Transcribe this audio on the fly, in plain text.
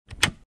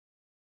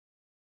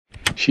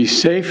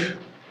She's safe.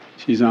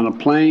 She's on a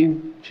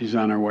plane. She's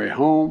on her way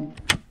home.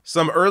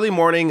 Some early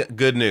morning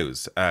good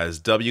news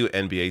as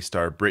WNBA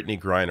star Brittney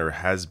Griner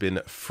has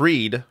been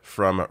freed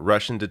from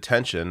Russian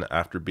detention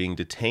after being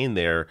detained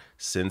there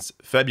since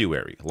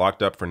February,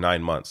 locked up for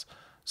 9 months.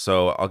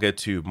 So I'll get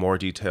to more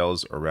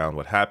details around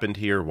what happened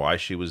here, why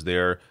she was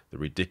there, the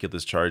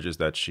ridiculous charges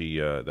that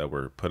that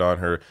were put on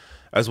her,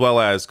 as well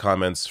as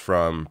comments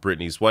from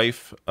Brittney's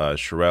wife,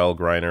 Cherelle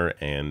Griner,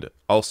 and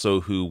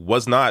also who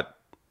was not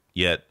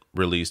yet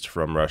released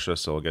from Russia,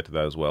 so I'll get to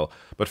that as well.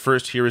 But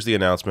first, here is the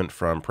announcement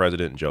from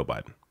President Joe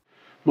Biden.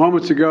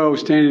 Moments ago,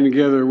 standing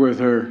together with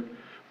her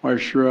wife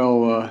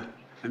Cherelle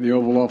in the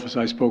Oval Office,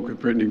 I spoke with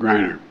Brittney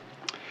Griner.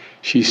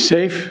 She's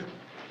safe.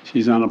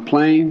 She's on a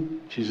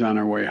plane. She's on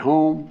her way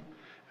home.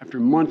 After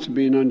months of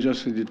being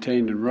unjustly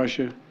detained in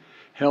Russia,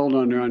 held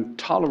under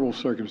intolerable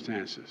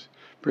circumstances,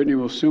 Brittney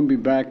will soon be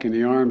back in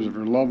the arms of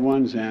her loved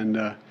ones,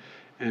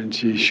 and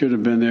she should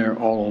have been there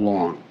all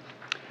along.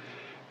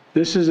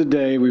 This is a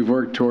day we've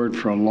worked toward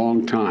for a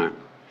long time.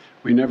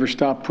 We never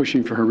stopped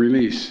pushing for her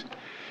release.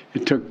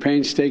 It took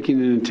painstaking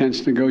and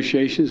intense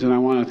negotiations, and I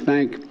want to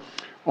thank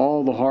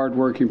all the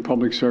hard-working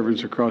public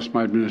servants across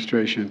my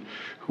administration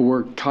who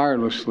worked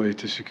tirelessly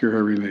to secure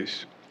her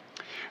release.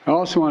 I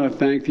also want to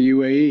thank the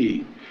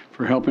UAE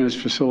for helping us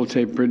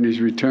facilitate Brittney's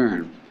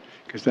return,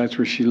 because that's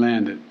where she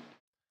landed.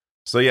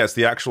 So yes,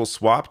 the actual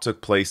swap took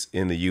place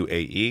in the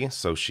UAE,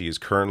 so she is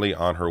currently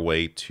on her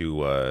way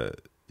to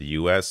the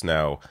US.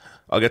 Now,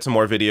 I'll get some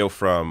more video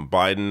from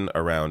Biden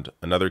around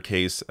another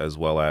case, as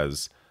well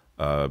as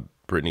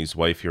Brittney's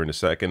wife here in a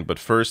second. But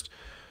first,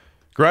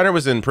 Griner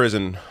was in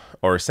prison,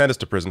 or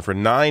sentenced to prison, for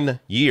 9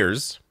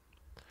 years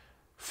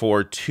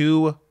for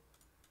 2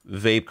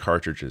 vape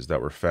cartridges that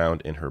were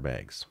found in her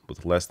bags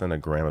with less than a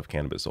gram of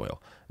cannabis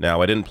oil.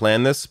 Now, I didn't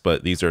plan this,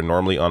 but these are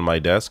normally on my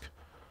desk.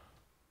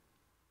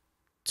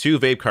 2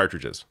 vape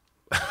cartridges.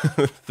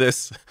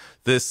 This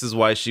is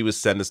why she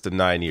was sentenced to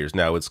 9 years.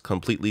 Now, it's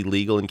completely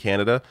legal in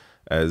Canada,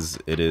 as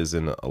it is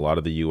in a lot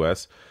of the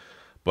US,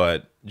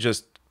 but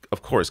just,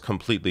 of course,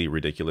 completely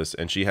ridiculous.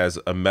 And she has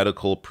a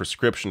medical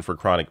prescription for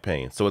chronic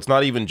pain. So it's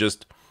not even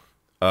just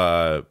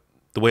the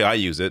way I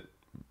use it,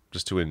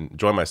 just to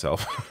enjoy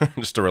myself,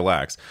 just to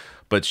relax,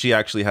 but she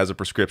actually has a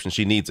prescription.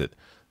 She needs it.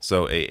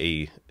 So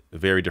a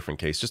very different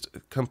case, just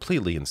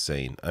completely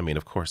insane. I mean,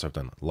 of course, I've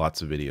done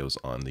lots of videos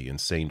on the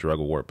insane drug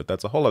war, but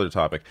that's a whole other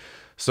topic.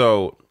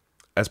 So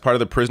as part of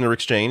the prisoner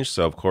exchange,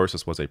 so of course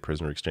this was a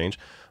prisoner exchange,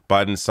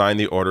 Biden signed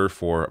the order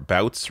for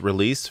Bout's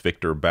release,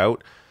 Viktor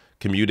Bout,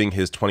 commuting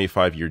his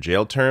 25-year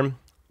jail term.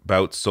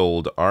 Bout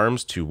sold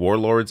arms to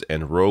warlords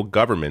and rogue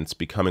governments,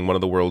 becoming one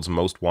of the world's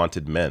most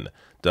wanted men.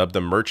 Dubbed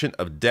the Merchant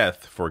of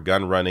Death for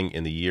gun running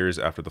in the years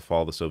after the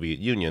fall of the Soviet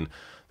Union,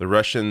 the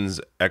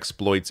Russians'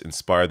 exploits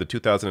inspired the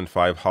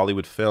 2005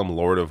 Hollywood film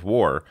Lord of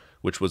War,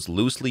 which was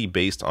loosely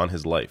based on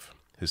his life.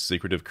 His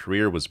secretive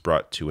career was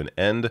brought to an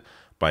end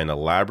by an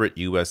elaborate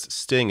U.S.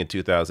 sting in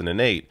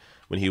 2008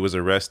 when he was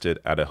arrested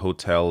at a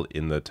hotel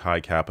in the Thai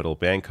capital,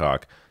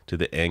 Bangkok, to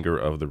the anger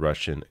of the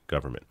Russian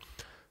government.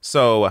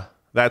 So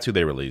that's who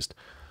they released.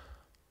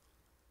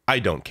 I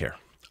don't care.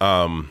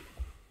 I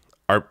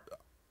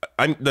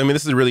mean,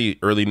 this is really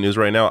early news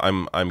right now.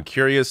 I'm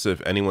curious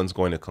if anyone's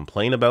going to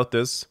complain about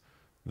this,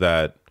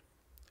 that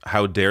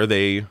how dare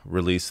they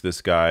release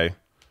this guy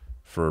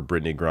for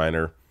Brittney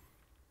Griner.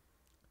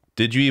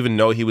 Did you even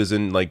know he was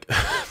in, like,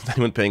 is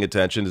anyone paying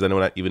attention? Does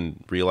anyone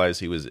even realize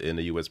he was in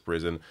a U.S.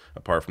 prison,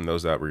 apart from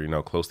those that were, you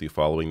know, closely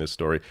following this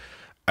story?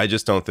 I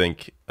just don't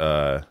think,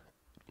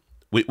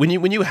 when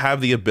you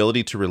have the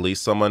ability to release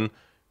someone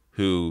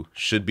who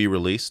should be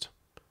released,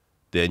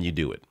 then you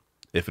do it.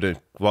 If it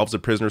involves a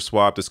prisoner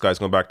swap, this guy's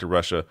going back to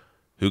Russia,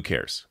 who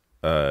cares?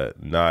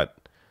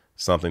 Not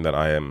something that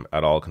I am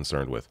at all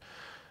concerned with.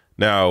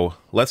 Now,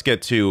 let's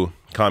get to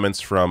comments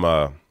from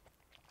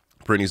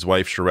Brittney's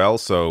wife, Cherelle.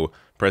 So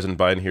President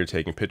Biden here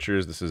taking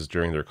pictures. This is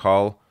during their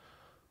call.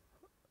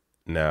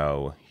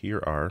 Now,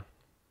 here are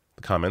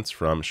the comments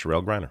from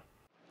Cherelle Griner.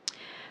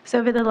 So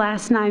over the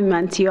last 9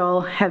 months, you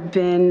all have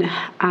been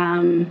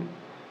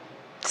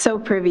so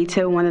privy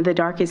to one of the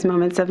darkest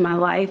moments of my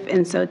life.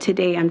 And so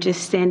today I'm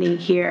just standing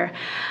here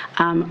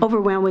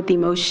overwhelmed with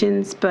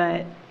emotions,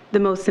 but the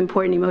most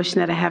important emotion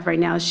that I have right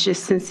now is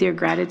just sincere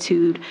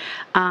gratitude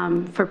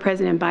for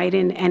President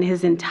Biden and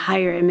his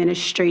entire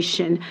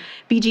administration.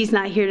 BG's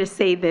not here to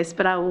say this,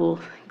 but I will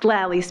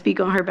gladly speak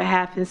on her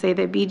behalf and say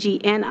that BG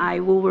and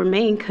I will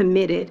remain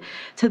committed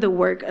to the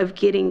work of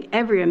getting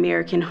every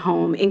American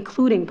home,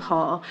 including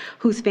Paul,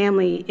 whose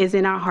family is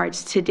in our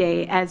hearts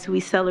today. As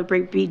we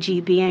celebrate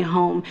BG being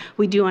home,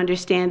 we do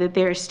understand that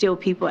there are still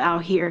people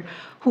out here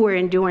who are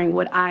enduring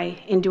what I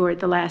endured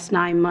the last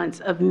 9 months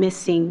of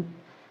missing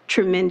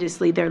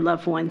tremendously their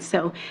loved ones.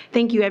 So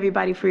thank you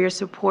everybody for your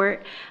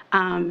support.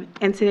 And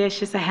today it's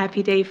just a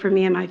happy day for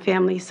me and my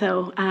family.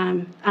 So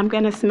I'm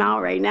gonna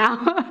smile right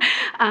now.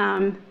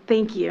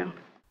 Thank you.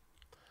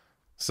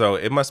 So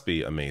it must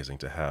be amazing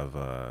to have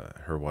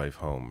her wife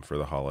home for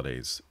the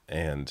holidays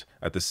and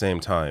at the same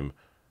time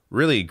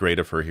really great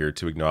of her here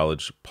to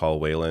acknowledge Paul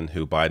Whelan,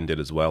 who Biden did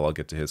as well. I'll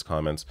get to his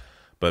comments.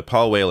 But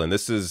Paul Whelan,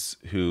 this is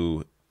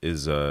who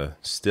is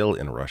still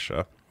in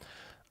Russia.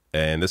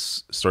 And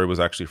this story was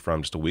actually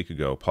from just a week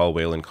ago. Paul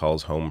Whelan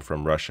calls home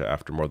from Russia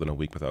after more than a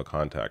week without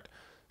contact.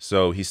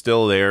 So he's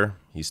still there.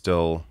 He's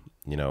still,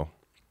 you know,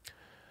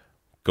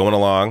 going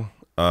along.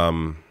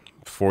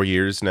 4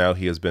 years now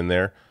he has been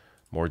there.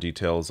 More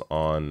details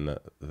on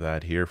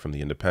that here from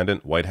The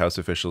Independent. White House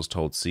officials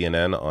told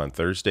CNN on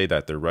Thursday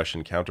that their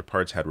Russian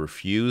counterparts had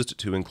refused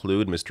to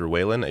include Mr.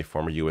 Whelan, a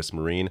former U.S.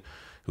 Marine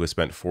who has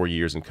spent 4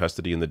 years in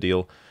custody in the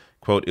deal.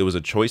 Quote, "It was a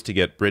choice to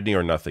get Brittney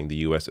or nothing," the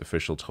U.S.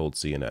 official told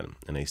CNN.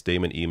 In a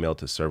statement emailed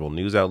to several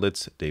news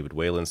outlets, David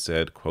Whelan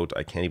said, quote,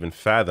 "I can't even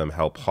fathom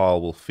how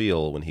Paul will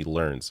feel when he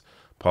learns.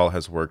 Paul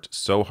has worked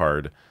so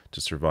hard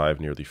to survive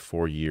nearly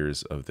 4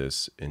 years of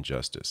this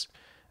injustice."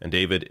 And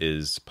David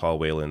is Paul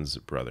Whelan's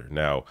brother.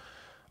 Now,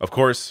 of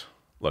course,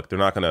 look, they're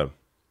not going to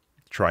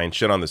try and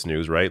shit on this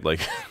news, right?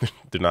 Like,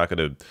 they're not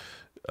going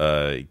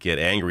to get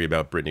angry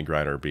about Brittney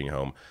Griner being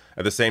home.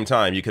 At the same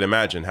time, you can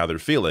imagine how they're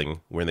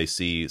feeling when they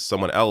see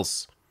someone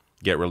else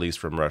get released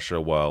from Russia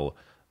while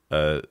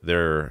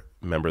their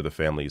member of the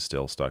family is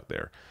still stuck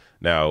there.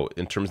 Now,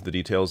 in terms of the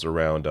details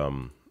around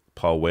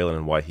Paul Whelan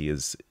and why he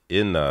is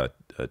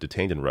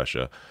detained in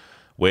Russia,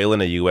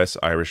 Whelan, a U.S.,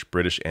 Irish,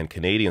 British, and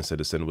Canadian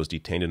citizen, was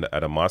detained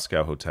at a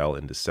Moscow hotel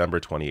in December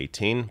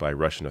 2018 by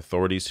Russian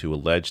authorities who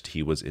alleged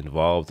he was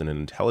involved in an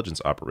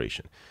intelligence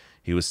operation.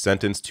 He was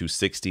sentenced to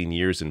 16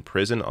 years in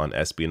prison on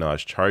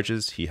espionage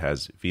charges he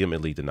has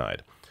vehemently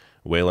denied.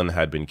 Whelan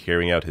had been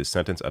carrying out his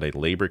sentence at a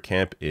labor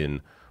camp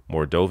in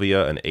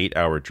Mordovia, an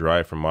 8-hour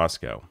drive from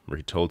Moscow, where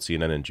he told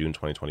CNN in June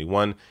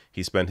 2021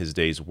 he spent his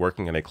days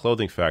working in a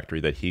clothing factory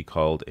that he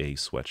called a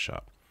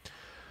sweatshop.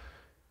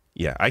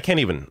 Yeah, I can't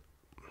even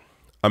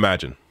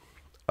imagine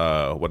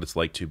what it's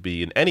like to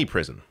be in any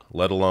prison,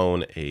 let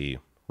alone a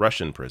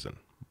Russian prison.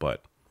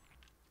 But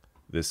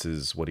this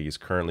is what he's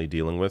currently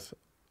dealing with.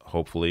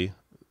 Hopefully,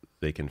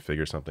 they can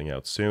figure something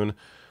out soon.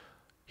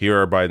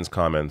 Here are Biden's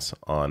comments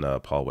on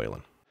Paul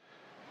Whelan.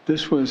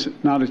 This was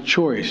not a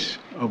choice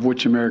of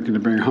which American to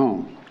bring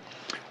home.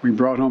 We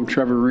brought home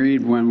Trevor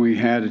Reed when we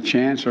had a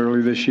chance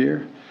early this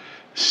year.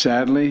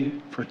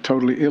 Sadly, for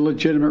totally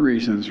illegitimate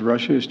reasons,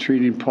 Russia is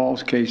treating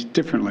Paul's case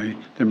differently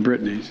than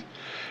Brittney's.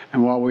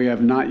 And while we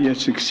have not yet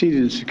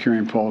succeeded in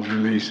securing Paul's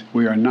release,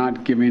 we are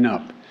not giving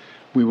up.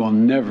 We will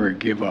never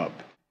give up.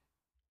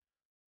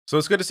 So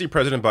it's good to see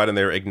President Biden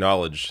there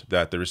acknowledge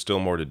that there is still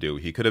more to do.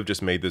 He could have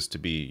just made this to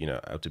be,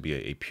 out to be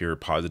a pure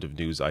positive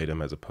news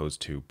item as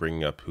opposed to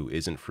bringing up who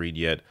isn't freed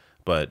yet.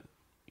 But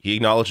he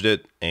acknowledged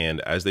it,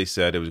 and as they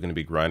said, it was going to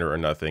be Griner or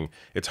nothing.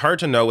 It's hard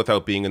to know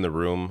without being in the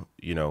room,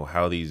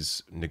 how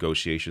these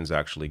negotiations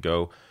actually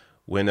go.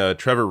 When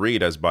Trevor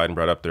Reed, as Biden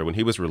brought up there, when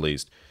he was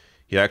released,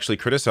 he actually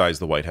criticized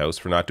the White House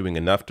for not doing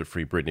enough to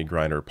free Brittney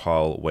Griner,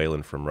 Paul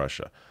Whelan from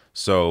Russia.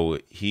 So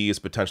he is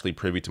potentially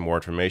privy to more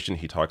information.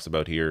 He talks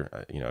about here,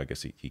 I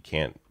guess he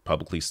can't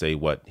publicly say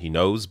what he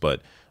knows,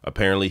 but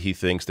apparently he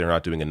thinks they're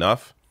not doing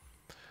enough.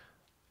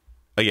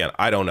 Again,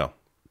 I don't know.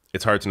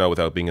 It's hard to know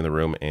without being in the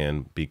room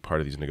and being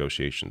part of these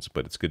negotiations,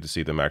 but it's good to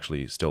see them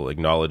actually still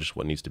acknowledge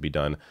what needs to be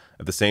done.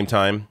 At the same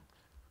time,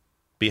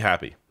 be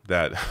happy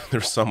that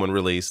there's someone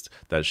released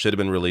that should have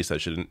been released,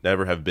 that should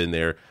never have been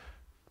there.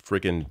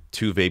 Freaking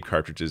 2 vape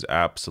cartridges,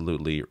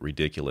 absolutely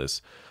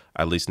ridiculous.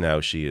 At least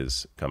now she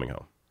is coming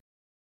home.